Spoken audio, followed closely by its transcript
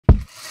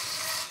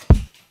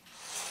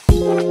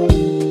Having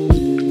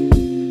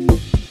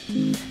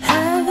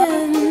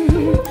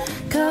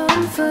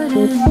comfort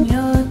in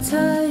your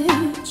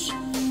touch.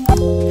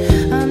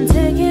 I'm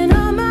taking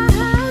all my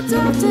hats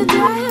off today.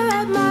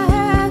 Wrap my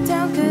hair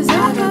down 'cause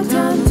I got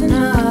time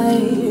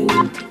tonight.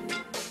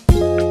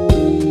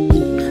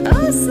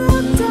 I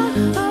slept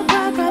up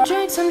back, I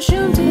drank some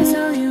shrooms,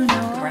 so you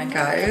know. Good morning,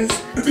 guys.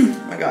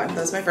 Oh my god,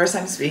 that's my first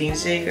time speaking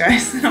to you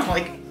guys. And I'm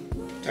like,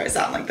 do I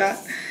sound like that?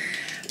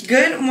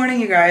 Good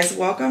morning, you guys.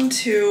 Welcome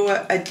to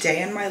a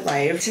day in my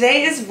life.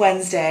 Today is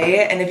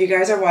Wednesday, and if you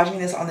guys are watching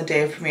this on the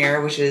day of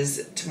premiere, which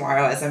is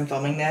tomorrow as I'm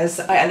filming this,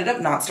 I ended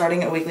up not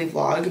starting a weekly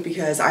vlog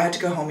because I had to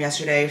go home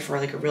yesterday for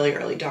like a really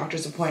early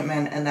doctor's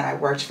appointment, and then I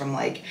worked from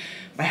like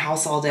my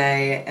house all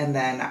day, and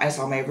then I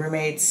saw my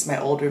roommates, my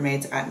old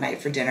roommates, at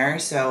night for dinner.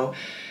 So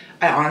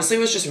I honestly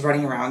was just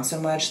running around so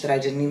much that I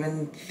didn't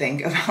even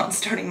think about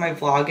starting my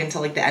vlog until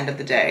like the end of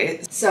the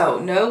day. So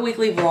no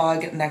weekly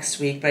vlog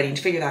next week, but I need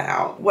to figure that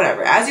out.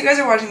 Whatever. As you guys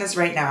are watching this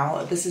right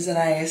now, this is a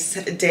nice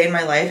day in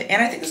my life,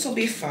 and I think this will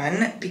be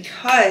fun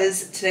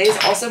because today is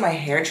also my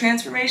hair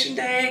transformation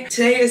day.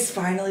 Today is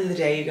finally the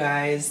day, you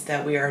guys,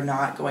 that we are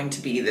not going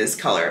to be this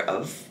color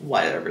of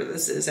whatever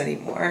this is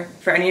anymore.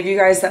 For any of you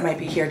guys that might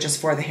be here just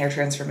for the hair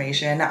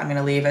transformation, I'm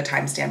gonna leave a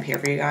timestamp here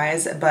for you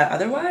guys, but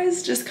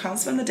otherwise just come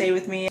spend the day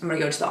with me. I'm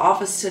gonna go to the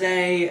office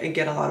today and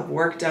get a lot of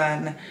work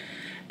done,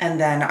 and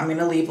then I'm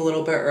gonna leave a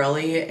little bit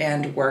early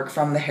and work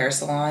from the hair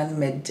salon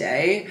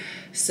midday.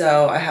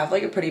 So I have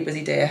like a pretty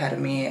busy day ahead of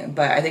me,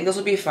 but I think this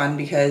will be fun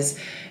because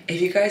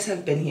if you guys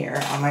have been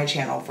here on my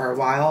channel for a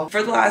while,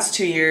 for the last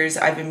 2 years,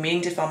 I've been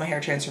meaning to film a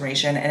hair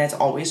transformation, and it's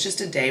always just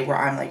a day where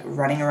I'm like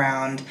running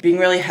around, being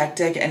really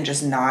hectic and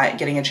just not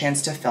getting a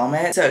chance to film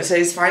it. So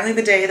today's finally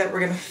the day that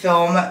we're gonna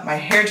film my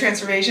hair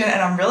transformation, and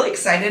I'm really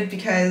excited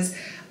because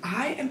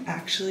I am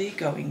actually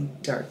going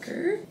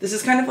darker. This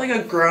is kind of like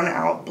a grown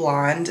out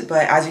blonde,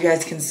 but as you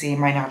guys can see,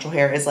 my natural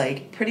hair is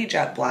like pretty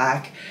jet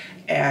black,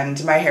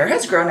 and my hair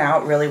has grown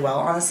out really well,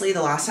 honestly.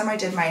 The last time I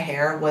did my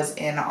hair was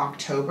in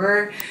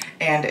October,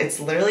 and it's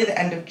literally the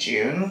end of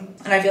June,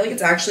 and I feel like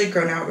it's actually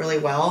grown out really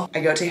well. I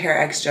go to Hair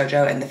X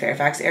JoJo in the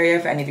Fairfax area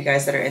for any of you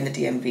guys that are in the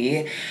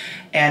DMV,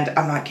 and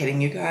I'm not kidding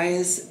you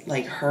guys,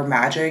 like her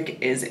magic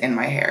is in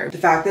my hair. The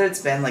fact that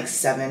it's been like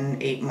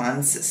 7-8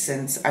 months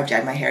since I've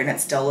dyed my hair and it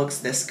still looks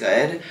this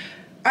good,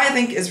 I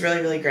think is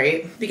really, really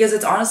great, because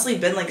it's honestly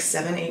been like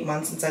 7-8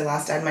 months since I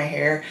last dyed my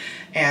hair,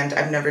 and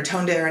I've never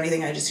toned it or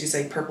anything. I just use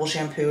like purple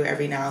shampoo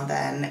every now and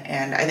then,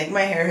 and I think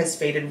my hair has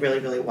faded really,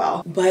 really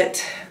well.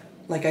 But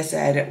like I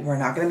said, we're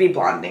not gonna be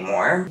blonde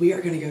anymore. We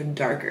are gonna go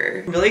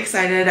darker. I'm really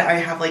excited. I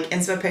have like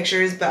inspo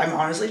pictures, but I'm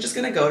honestly just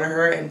gonna go to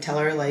her and tell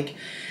her like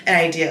an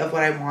idea of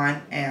what I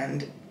want,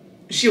 and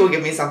she will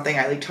give me something.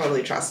 I like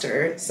totally trust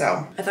her.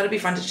 So I thought it'd be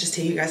fun to just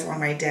take you guys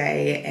along my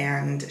day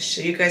and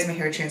show you guys my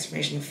hair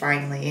transformation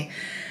finally.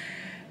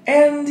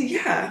 And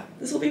yeah,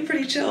 this will be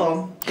pretty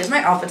chill. Here's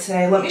my outfit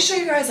today. Let me show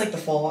you guys like the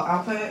full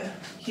outfit.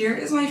 Here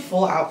is my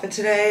full outfit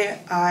today.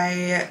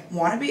 I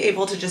want to be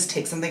able to just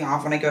take something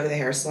off when I go to the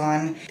hair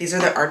salon. These are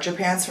the Archer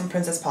pants from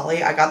Princess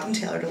Polly. I got them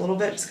tailored a little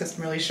bit just because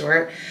I'm really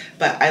short,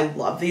 but I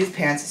love these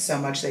pants so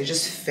much. They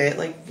just fit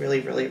like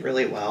really, really,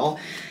 really well.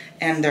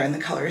 And they're in the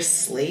color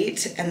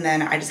slate. And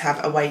then I just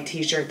have a white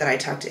t-shirt that I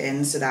tucked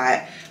in so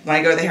that when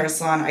I go to the hair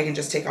salon, I can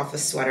just take off the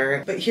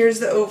sweater. But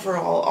here's the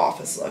overall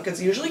office look. It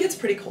usually gets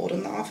pretty cold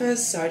in the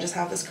office, so I just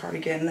have this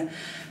cardigan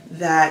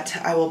that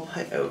I will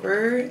put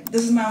over.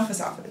 This is my office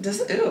outfit.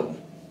 Ew.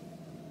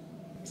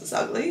 Is this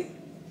ugly?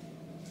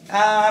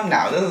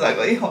 No, this is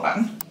ugly. Hold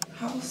on.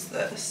 How's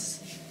this?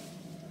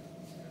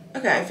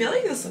 Okay, I feel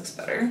like this looks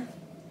better.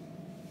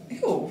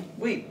 Ew,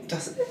 wait,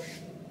 does it?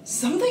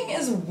 Something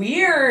is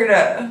weird.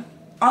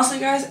 Honestly,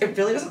 guys, it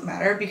really doesn't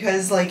matter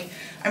because like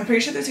I'm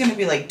pretty sure there's gonna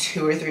be like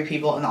 2 or 3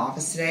 people in the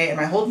office today, and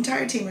my whole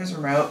entire team is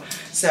remote,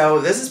 so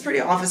this is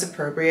pretty office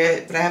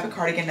appropriate. But I have a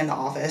cardigan in the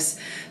office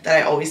that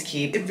I always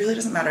keep. It really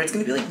doesn't matter. It's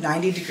gonna be like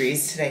 90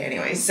 degrees today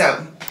anyway,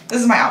 so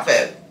this is my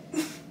outfit.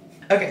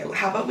 Okay,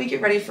 how about we get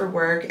ready for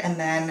work, and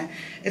then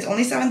it's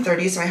only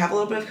 7:30, so I have a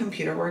little bit of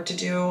computer work to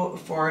do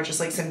for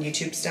just like some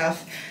YouTube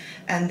stuff,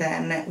 and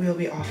then we will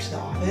be off to the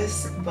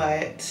office.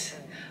 But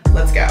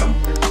let's go.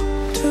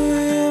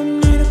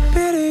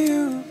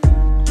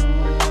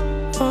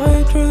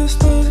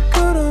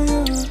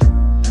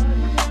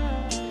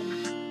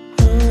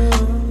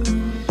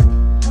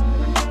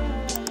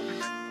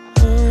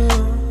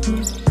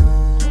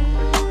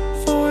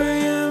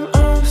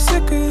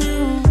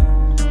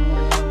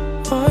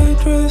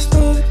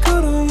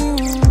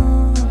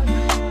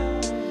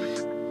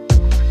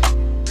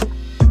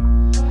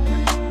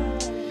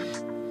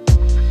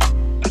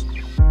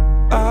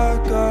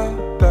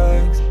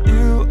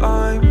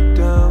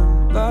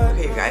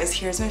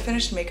 Here's my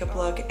finished makeup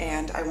look,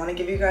 and I want to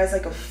give you guys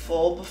like a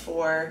full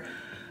before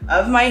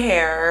of my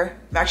hair.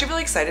 I'm actually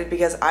really excited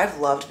because I've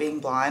loved being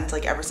blonde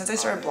like ever since I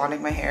started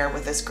blonding my hair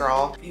with this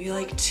girl maybe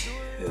like 2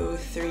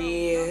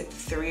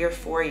 three or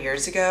 4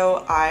 years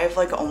ago, I've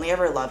like only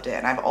ever loved it.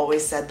 And I've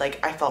always said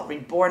like I felt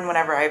reborn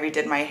whenever I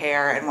redid my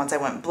hair. And once I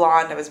went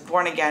blonde, I was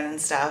born again and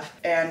stuff.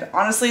 And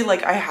honestly,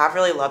 like I have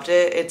really loved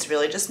it. It's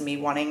really just me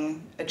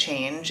wanting a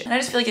change. And I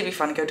just feel like it'd be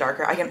fun to go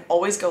darker. I can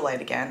always go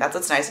light again. That's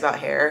what's nice about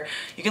hair.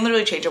 You can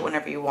literally change it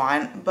whenever you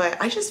want,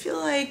 but I just feel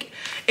like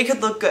it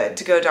could look good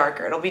to go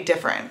darker. It'll be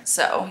different.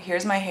 So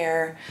here's my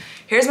hair.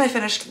 Here's my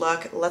finished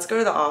look. Let's go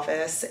to the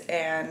office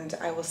and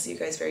I will see you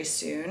guys very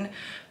soon.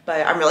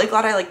 But I'm really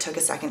glad I like took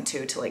a second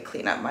too to like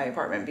clean up my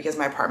apartment because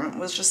my apartment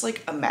was just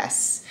like a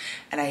mess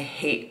and I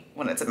hate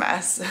when it's a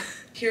mess.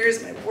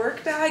 Here's my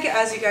work bag.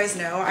 As you guys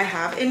know, I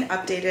have an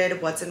updated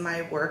what's in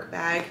my work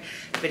bag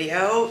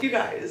video. You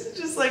guys,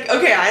 just like,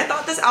 okay, I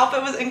thought this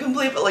outfit was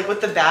incomplete, but like with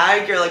the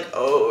bag, you're like,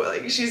 oh,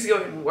 like she's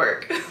going to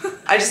work.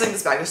 I just think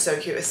this bag is so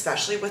cute,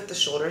 especially with the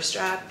shoulder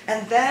strap.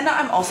 And then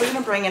I'm also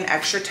gonna bring an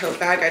extra tote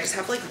bag. I just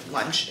have like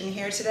lunch in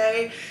here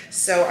today.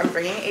 So I'm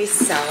bringing a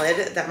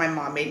salad that my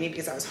mom made me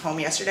because I was home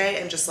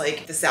yesterday and just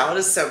like, the salad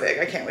is so big,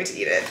 I can't wait to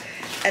eat it.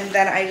 And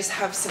then I just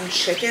have some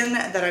chicken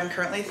that I'm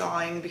currently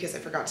thawing because I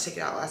forgot to take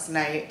it out last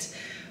night,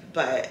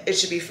 but it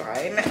should be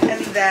fine.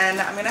 And then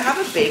I'm gonna have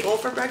a bagel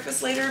for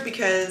breakfast later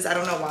because I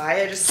don't know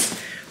why, I just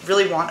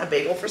really want a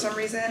bagel for some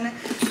reason.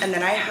 And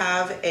then I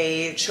have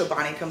a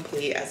Chobani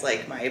Complete as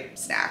like my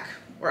snack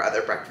or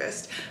other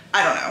breakfast.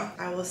 I don't know.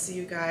 I will see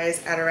you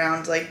guys at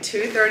around like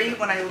 2:30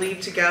 when I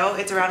leave to go.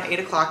 It's around 8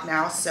 o'clock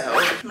now, so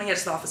I'm gonna get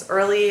to the office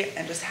early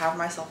and just have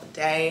myself a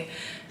day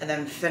and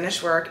then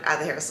finish work at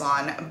the hair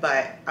salon.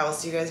 But I will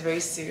see you guys very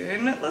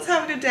soon. Let's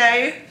have a good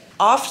day.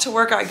 Off to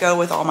work I go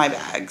with all my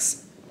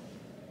bags.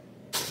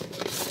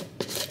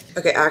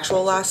 Okay,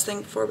 actual last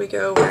thing before we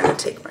go, we're gonna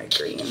take my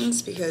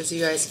greens because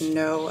you guys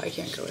know I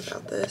can't go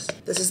without this.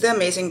 This is the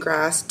Amazing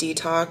Grass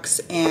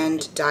Detox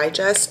and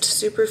Digest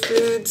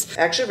Superfoods.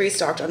 I actually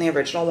restocked on the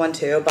original one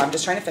too, but I'm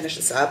just trying to finish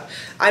this up.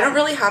 I don't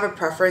really have a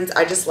preference.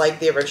 I just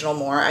like the original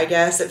more, I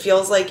guess. It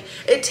feels like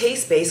it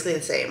tastes basically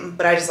the same,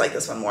 but I just like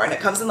this one more. And it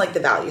comes in like the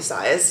value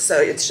size,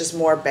 so it's just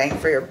more bang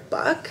for your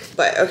buck.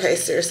 But okay,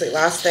 seriously,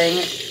 last thing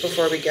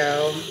before we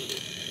go.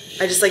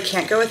 I just like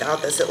can't go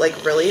without this. It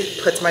like really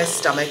puts my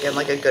stomach in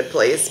like a good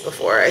place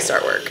before I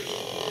start work.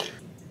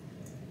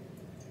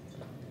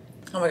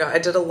 Oh my God, I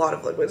did a lot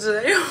of liquid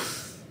today.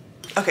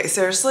 Okay,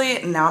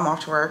 seriously, now I'm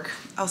off to work.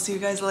 I'll see you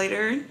guys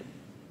later.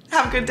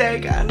 Have a good day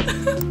again.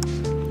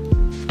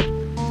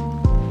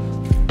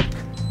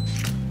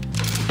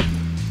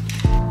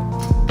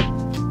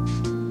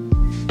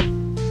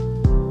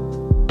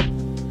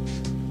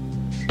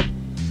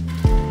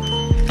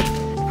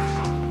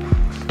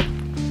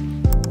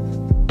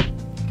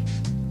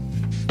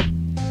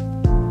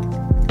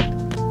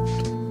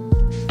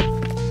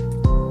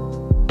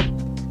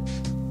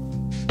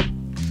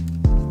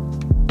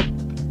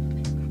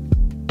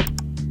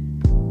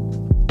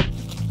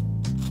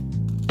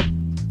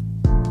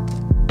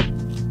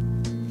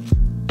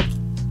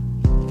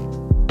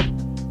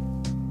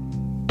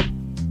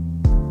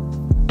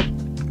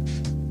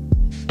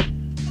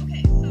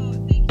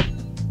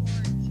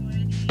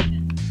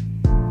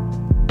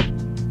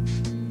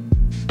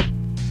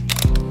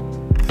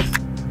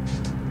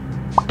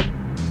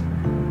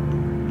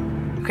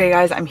 Okay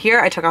guys, I'm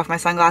here. I took off my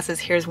sunglasses.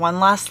 Here's one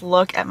last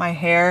look at my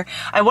hair.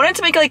 I wanted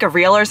to make like a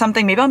reel or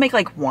something. Maybe I'll make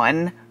like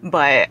one,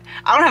 but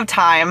I don't have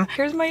time.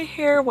 Here's my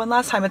hair one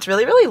last time. It's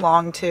really, really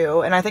long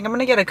too. And I think I'm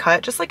gonna get a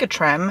cut, just like a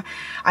trim.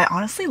 I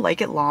honestly like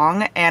it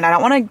long and I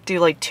don't wanna do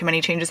like too many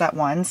changes at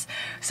once.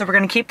 So we're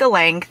gonna keep the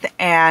length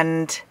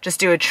and just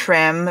do a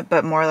trim,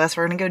 but more or less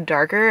we're gonna go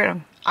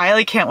darker. I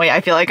like can't wait.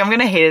 I feel like I'm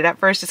gonna hate it at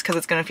first just because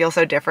it's gonna feel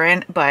so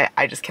different, but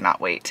I just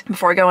cannot wait.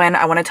 Before I go in,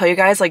 I wanna tell you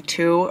guys like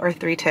 2 or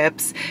 3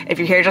 tips. If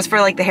you're here just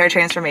for like the hair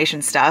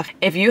transformation stuff,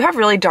 if you have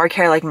really dark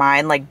hair like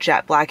mine, like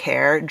jet black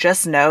hair,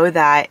 just know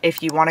that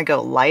if you wanna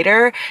go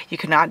lighter, you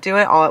cannot do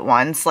it all at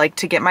once. Like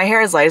to get my hair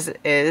as light as it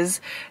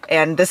is,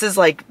 and this is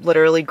like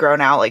literally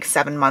grown out like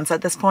 7 months at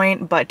this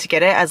point, but to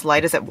get it as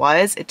light as it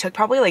was, it took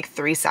probably like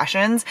 3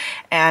 sessions.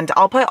 And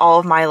I'll put all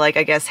of my like,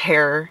 I guess,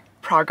 hair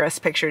progress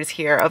pictures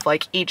here of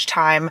like each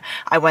time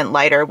I went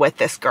lighter with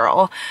this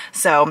girl.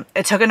 So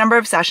it took a number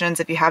of sessions.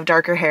 If you have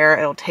darker hair,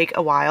 it'll take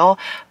a while,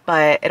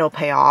 but it'll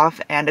pay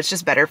off and it's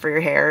just better for your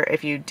hair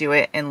if you do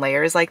it in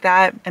layers like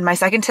that. And my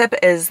second tip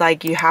is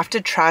like you have to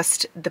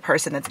trust the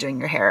person that's doing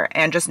your hair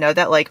and just know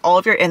that like all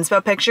of your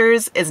inspo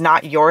pictures is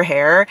not your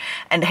hair,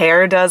 and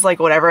hair does like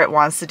whatever it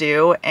wants to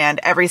do and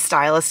every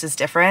stylist is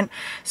different.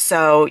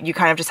 So you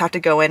kind of just have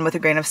to go in with a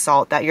grain of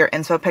salt that your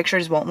inspo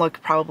pictures won't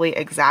look probably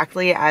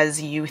exactly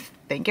as you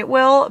think it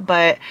will,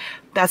 but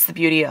that's the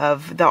beauty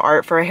of the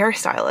art for a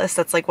hairstylist.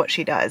 That's like what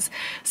she does.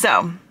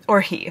 So,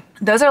 or he.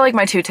 Those are like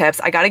my 2 tips.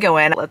 I gotta go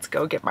in. Let's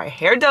go get my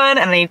hair done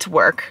and I need to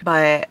work.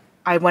 But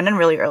I went in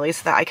really early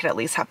so that I could at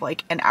least have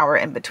like an hour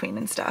in between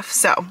and stuff.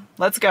 So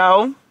let's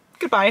go.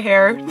 Goodbye,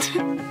 hair.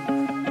 Don't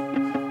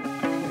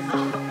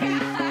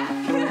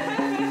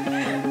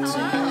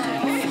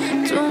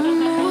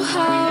know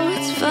how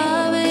it's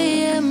 5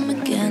 a.m.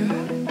 again.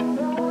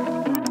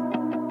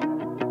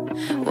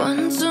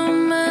 One too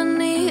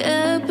many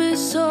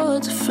episodes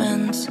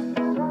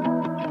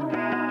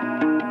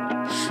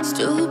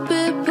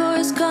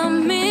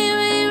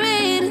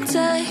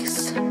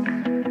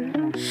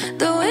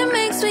it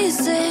makes me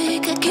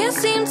sick. I can't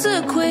seem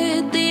to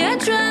quit the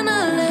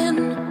adrenaline.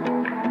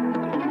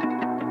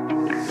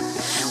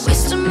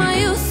 Wasting my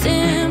youth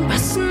in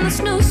pressing the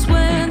snooze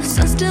when the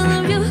sun's still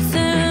in view.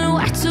 Then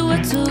why do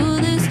I do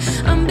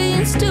this? I'm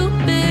being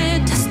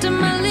stupid, testing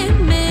my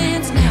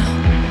limits now.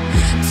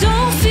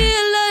 Don't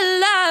feel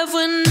alive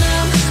when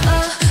I'm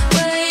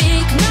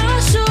awake. Not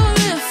sure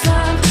if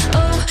I'm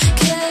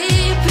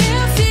okay.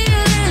 Been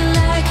feeling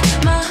like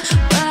my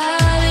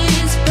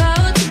body's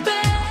about to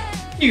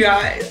break. You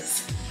guys.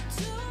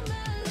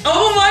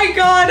 Oh my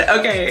god.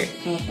 Okay.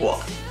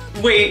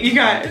 Wait, you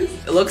guys.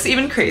 It looks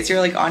even crazier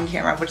like on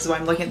camera, which is why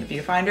I'm looking at the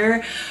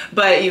viewfinder.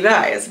 But you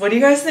guys, what do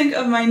you guys think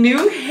of my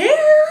new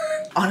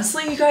hair?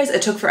 Honestly, you guys,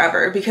 it took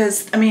forever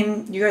because, I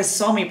mean, you guys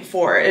saw me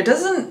before. It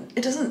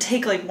doesn't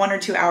take like 1 or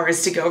 2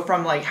 hours to go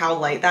from like how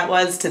light that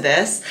was to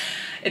this.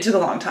 It took a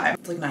long time.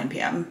 It's like 9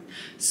 p.m.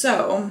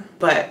 So,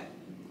 but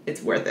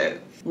it's worth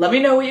it. Let me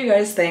know what you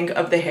guys think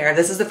of the hair.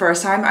 This is the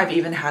first time I've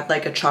even had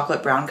like a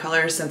chocolate brown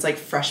color since like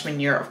freshman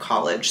year of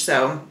college.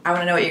 So I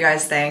wanna know what you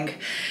guys think.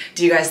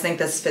 Do you guys think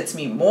this fits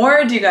me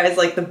more? Do you guys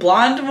like the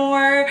blonde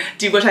more?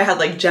 Do you wish I had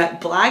like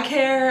jet black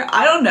hair?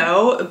 I don't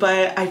know,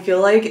 but I feel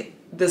like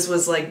this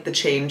was like the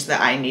change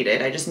that I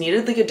needed. I just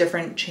needed like a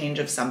different change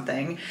of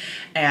something.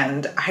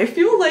 And I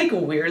feel like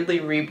weirdly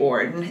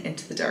reborn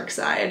into the dark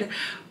side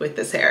with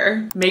this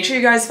hair. Make sure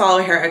you guys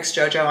follow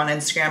HairXJojo on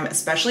Instagram,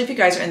 especially if you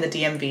guys are in the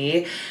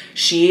DMV.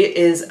 She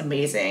is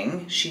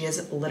amazing. She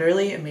is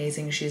literally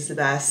amazing. She's the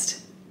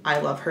best. I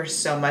love her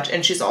so much.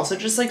 And she's also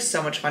just like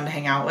so much fun to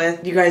hang out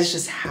with. You guys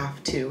just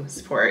have to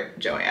support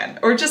Joanne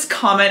or just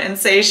comment and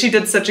say she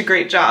did such a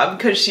great job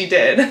because she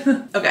did.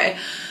 Okay.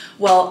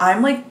 Well,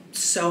 I'm like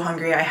so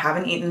hungry. I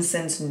haven't eaten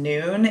since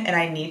noon and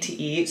I need to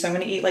eat. So I'm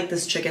gonna eat like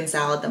this chicken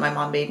salad that my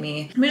mom made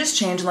me. Let me just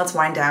change and let's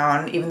wind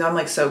down. Even though I'm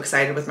like so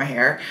excited with my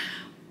hair,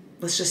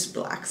 let's just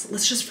relax.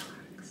 Let's just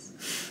relax.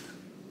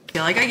 I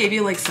feel like I gave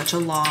you like such a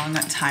long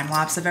time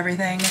lapse of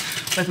everything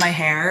with my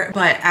hair,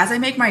 but as I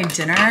make my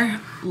dinner,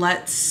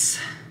 let's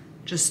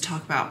just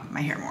talk about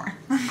my hair more.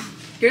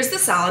 Here's the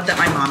salad that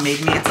my mom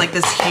made me. It's like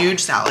this huge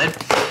salad.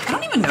 I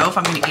don't even know if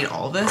I'm gonna eat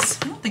all of this.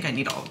 I don't think I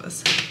need all of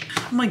this.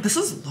 I'm like, this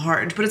is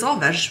large, but it's all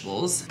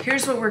vegetables.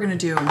 Here's what we're gonna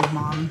do,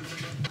 Mom.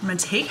 I'm gonna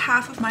take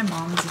half of my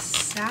mom's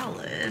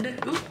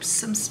salad.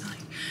 Oops, I'm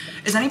smelling.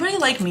 Is anybody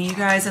like me, you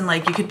guys? And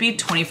like, you could be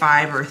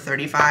 25 or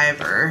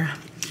 35 or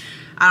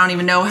I don't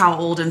even know how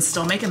old and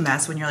still make a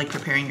mess when you're like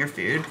preparing your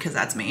food, because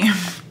that's me.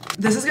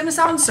 This is gonna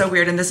sound so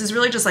weird, and this is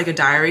really just like a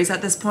diaries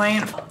at this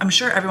point. I'm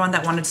sure everyone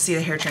that wanted to see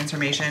the hair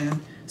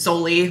transformation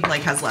solely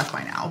like has left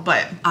by now,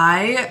 but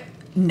I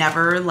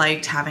never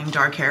liked having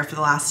dark hair for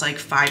the last like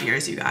 5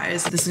 years, you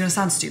guys. This is gonna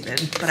sound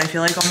stupid, but I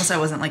feel like almost I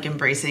wasn't like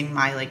embracing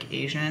my like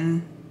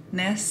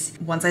Asian-ness.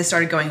 Once I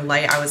started going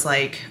light, I was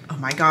like, oh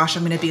my gosh,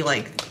 I'm gonna be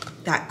like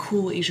that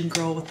cool Asian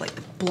girl with like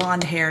the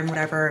blonde hair and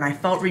whatever, and I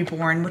felt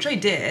reborn, which I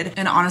did.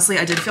 And honestly,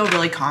 I did feel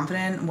really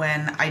confident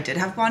when I did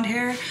have blonde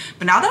hair.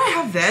 But now that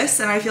I have this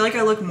and I feel like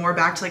I look more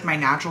back to like my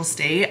natural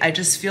state, I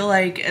just feel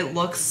like it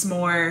looks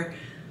more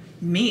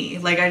me.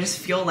 Like I just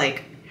feel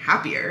like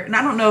happier. And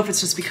I don't know if it's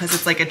just because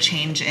it's like a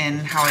change in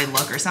how I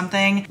look or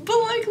something, but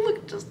like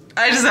look,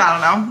 I don't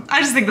know.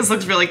 I just think this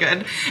looks really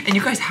good and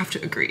you guys have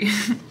to agree.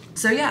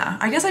 So yeah,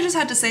 I guess I just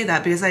had to say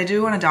that because I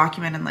do want to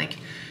document, and like,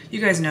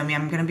 you guys know me,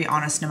 I'm gonna be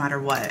honest no matter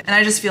what. And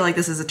I just feel like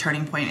this is a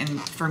turning point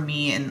for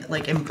me in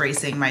like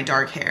embracing my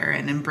dark hair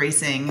and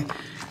embracing,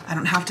 I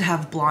don't have to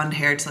have blonde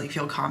hair to like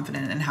feel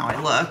confident in how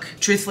I look.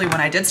 Truthfully, when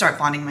I did start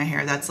blonding my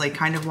hair, that's like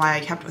kind of why I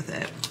kept with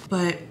it.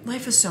 But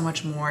life is so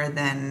much more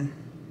than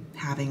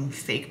having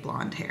fake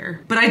blonde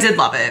hair. But I did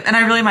love it, and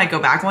I really might go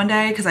back one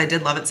day because I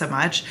did love it so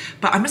much.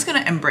 But I'm just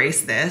gonna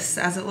embrace this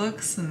as it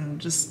looks, and I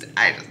just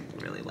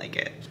really like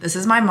it. This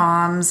is my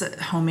mom's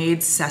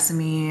homemade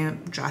sesame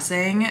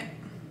dressing.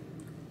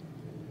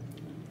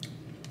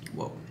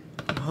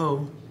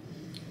 Whoa.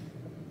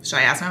 Should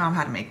I ask my mom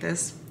how to make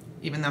this?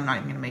 Even though I'm not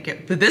even gonna make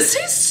it. But this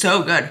tastes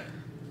so good.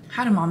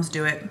 How do moms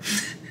do it?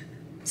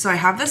 So I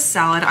have this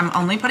salad. I'm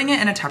only putting it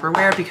in a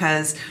Tupperware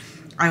because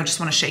I just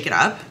wanna shake it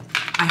up.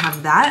 I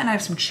have that and I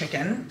have some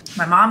chicken.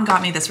 My mom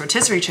got me this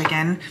rotisserie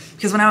chicken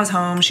because when I was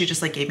home, she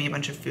just like gave me a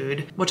bunch of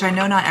food, which I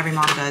know not every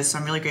mom does, so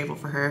I'm really grateful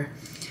for her.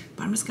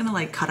 But I'm just gonna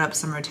like cut up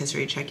some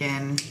rotisserie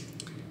chicken,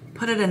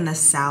 put it in this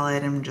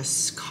salad and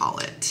just call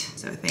it.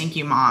 So thank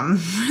you, Mom,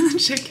 for the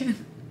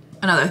chicken.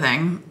 Another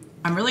thing,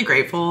 I'm really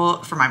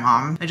grateful for my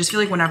mom. I just feel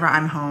like whenever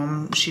I'm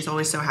home, she's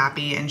always so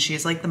happy, and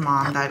she's like the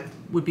mom that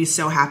would be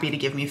so happy to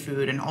give me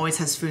food and always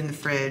has food in the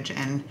fridge.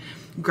 And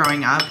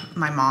growing up,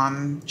 my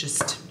mom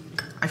just,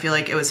 I feel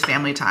like it was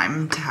family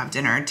time to have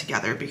dinner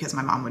together because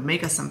my mom would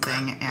make us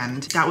something,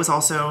 and that was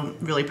also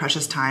really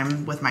precious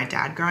time with my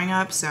dad growing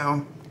up.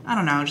 So I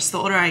don't know, just the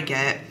older I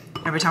get,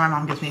 every time my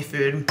mom gives me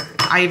food,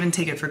 I even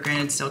take it for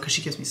granted still because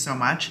she gives me so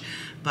much.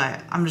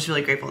 But I'm just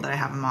really grateful that I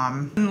have a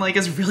mom and like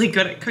is really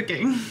good at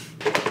cooking.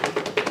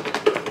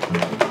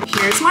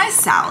 Here's my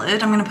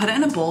salad. I'm gonna put it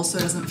in a bowl so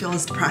it doesn't feel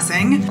as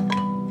depressing.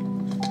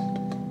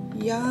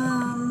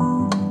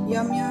 Yum,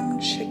 yum, yum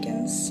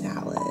chicken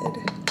salad.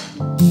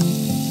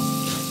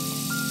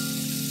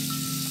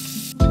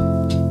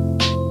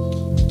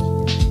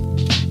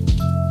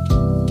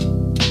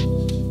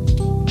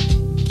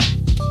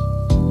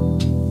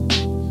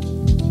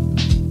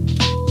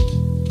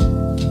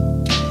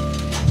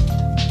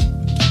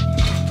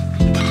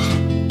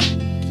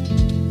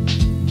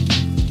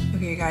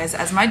 guys,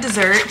 as my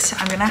dessert,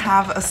 I'm gonna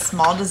have a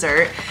small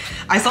dessert.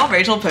 I saw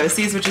Rachel post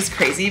these, which is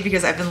crazy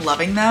because I've been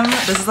loving them.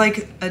 This is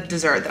like a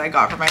dessert that I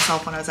got for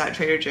myself when I was at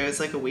Trader Joe's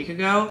like a week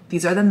ago.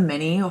 These are the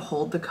mini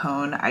hold the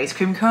cone ice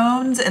cream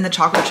cones in the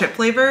chocolate chip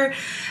flavor.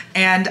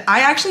 And I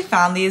actually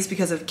found these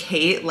because of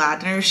Kate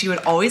Ladner. She would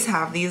always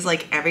have these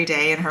like every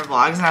day in her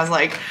vlogs, and I was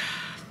like,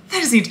 I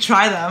just need to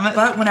try them.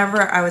 But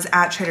whenever I was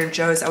at Trader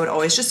Joe's, I would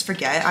always just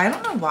forget. I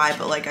don't know why,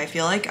 but like I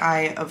feel like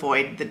I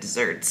avoid the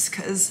desserts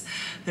because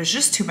there's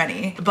just too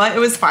many. But it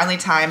was finally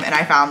time and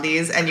I found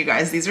these, and you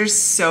guys, these are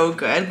so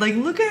good. Like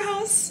look at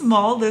how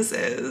small this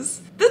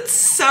is. That's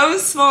so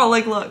small,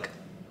 like look.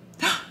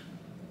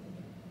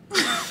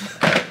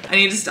 I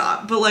need to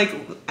stop, but like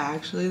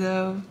actually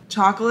though,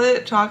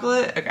 chocolate,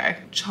 okay.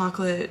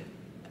 Chocolate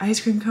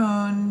ice cream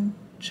cone,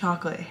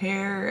 chocolate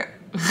hair.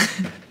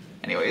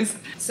 Anyways,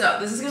 so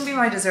this is gonna be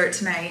my dessert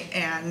tonight,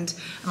 and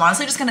I'm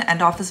honestly just gonna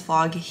end off this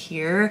vlog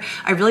here.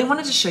 I really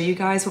wanted to show you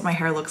guys what my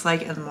hair looks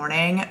like in the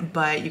morning,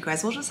 but you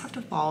guys will just have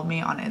to follow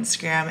me on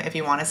Instagram if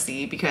you wanna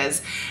see,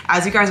 because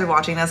as you guys are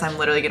watching this, I'm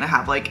literally gonna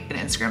have like an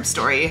Instagram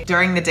story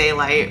during the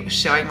daylight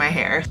showing my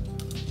hair.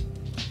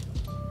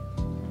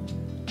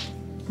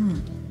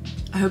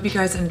 I hope you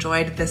guys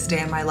enjoyed this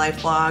day in my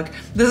life vlog.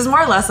 This is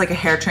more or less like a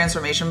hair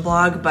transformation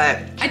vlog, but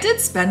I did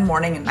spend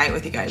morning and night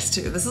with you guys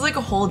too. This is like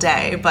a whole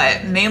day,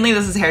 but mainly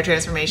this is hair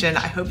transformation.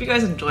 I hope you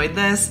guys enjoyed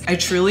this. I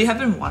truly have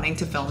been wanting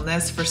to film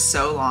this for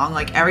so long.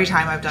 Like every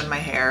time I've done my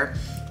hair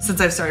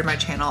since I've started my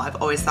channel,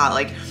 I've always thought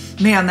like,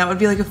 man, that would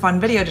be like a fun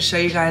video to show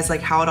you guys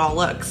like how it all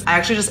looks. I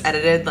actually just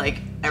edited like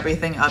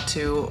everything up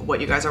to what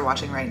you guys are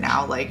watching right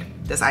now. Like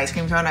this ice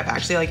cream cone, I've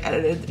actually like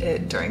edited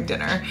it during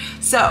dinner.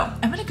 So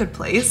I'm in a good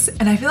place.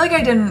 And I feel like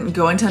I didn't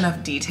go into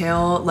enough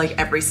detail, like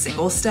every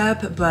single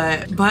step,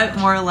 but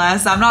more or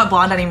less, I'm not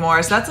blonde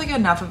anymore. So that's like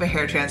enough of a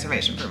hair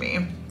transformation for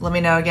me. Let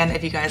me know again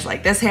if you guys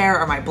like this hair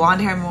or my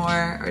blonde hair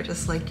more, or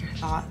just like your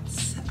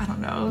thoughts. I don't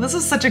know. This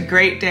was such a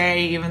great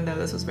day, even though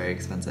this was very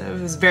expensive.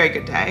 It was a very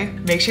good day.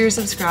 Make sure you're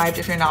subscribed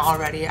if you're not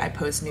already. I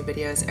post new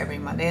videos every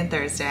Monday and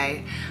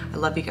Thursday. I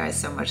love you guys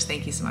so much.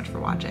 Thank you so much for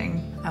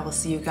watching. I will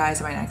see you guys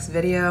in my next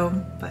video,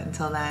 but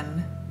until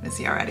then, miss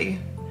you already.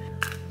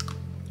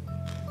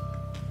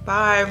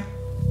 Bye.